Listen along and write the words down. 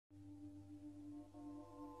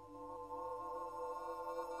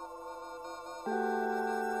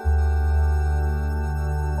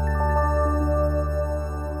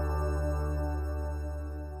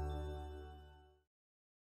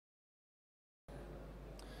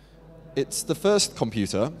It's the first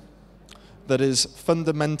computer that is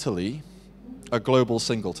fundamentally a global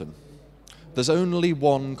singleton. There's only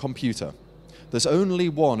one computer. There's only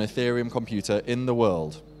one Ethereum computer in the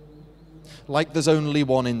world. Like there's only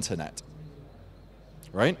one internet,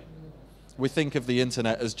 right? We think of the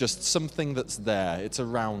internet as just something that's there. It's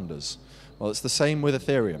around us. Well, it's the same with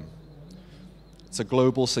Ethereum. It's a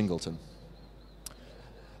global singleton.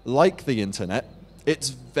 Like the internet, it's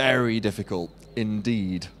very difficult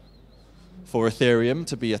indeed for Ethereum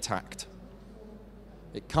to be attacked.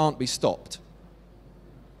 It can't be stopped.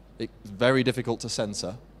 It's very difficult to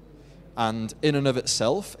censor. And in and of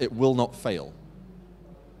itself, it will not fail.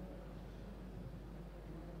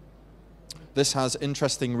 This has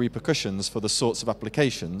interesting repercussions for the sorts of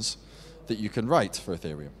applications that you can write for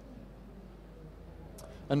Ethereum.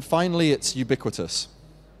 And finally, it's ubiquitous.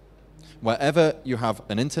 Wherever you have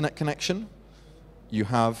an internet connection, you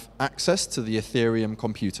have access to the Ethereum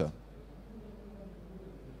computer.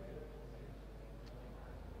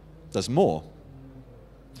 There's more.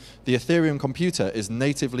 The Ethereum computer is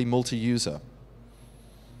natively multi-user.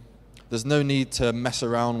 There's no need to mess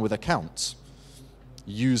around with accounts,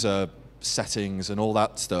 user settings and all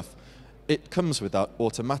that stuff. It comes with that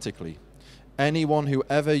automatically. Anyone who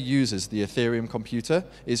ever uses the Ethereum computer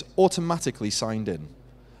is automatically signed in.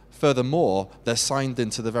 Furthermore, they're signed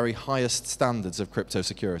into the very highest standards of crypto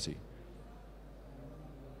security.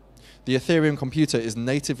 The Ethereum computer is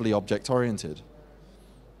natively object-oriented.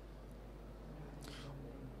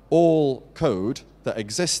 All code that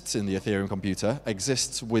exists in the Ethereum computer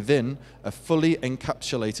exists within a fully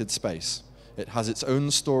encapsulated space. It has its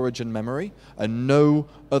own storage and memory, and no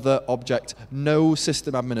other object, no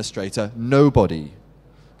system administrator, nobody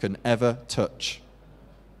can ever touch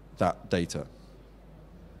that data.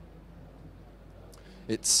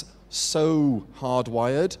 It's so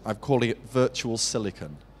hardwired, I'm calling it virtual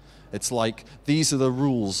silicon. It's like these are the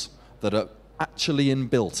rules that are actually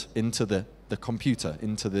inbuilt into the computer,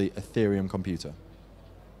 into the Ethereum computer.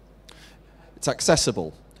 It's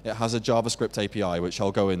accessible. It has a JavaScript API, which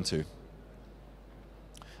I'll go into.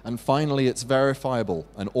 And finally, it's verifiable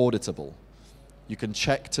and auditable. You can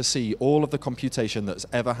check to see all of the computation that's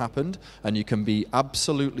ever happened, and you can be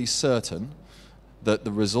absolutely certain that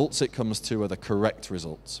the results it comes to are the correct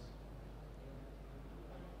results.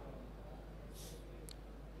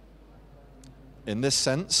 In this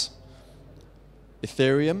sense,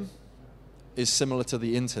 Ethereum is similar to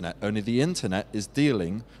the internet, only the internet is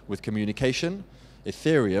dealing with communication.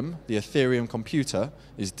 Ethereum, the Ethereum computer,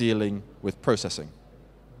 is dealing with processing,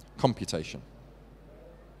 computation.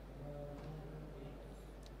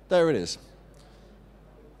 There it is.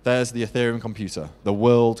 There's the Ethereum computer, the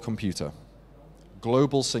world computer,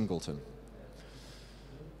 global singleton.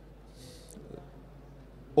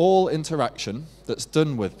 All interaction that's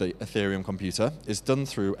done with the Ethereum computer is done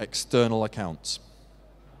through external accounts.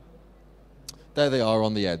 There they are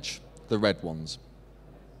on the edge, the red ones.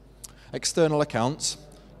 External accounts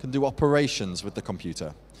can do operations with the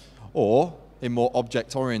computer, or in more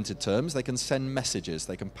object-oriented terms, they can send messages.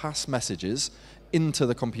 They can pass messages into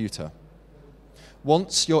the computer.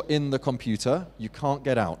 Once you're in the computer, you can't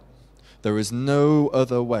get out. There is no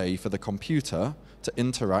other way for the computer to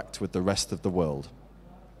interact with the rest of the world.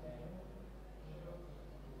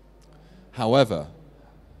 However,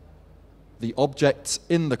 the objects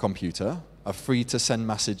in the computer are free to send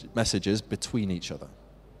messages between each other.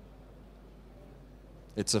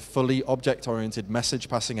 It's a fully object-oriented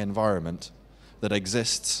message-passing environment that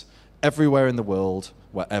exists everywhere in the world,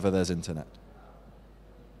 wherever there's internet.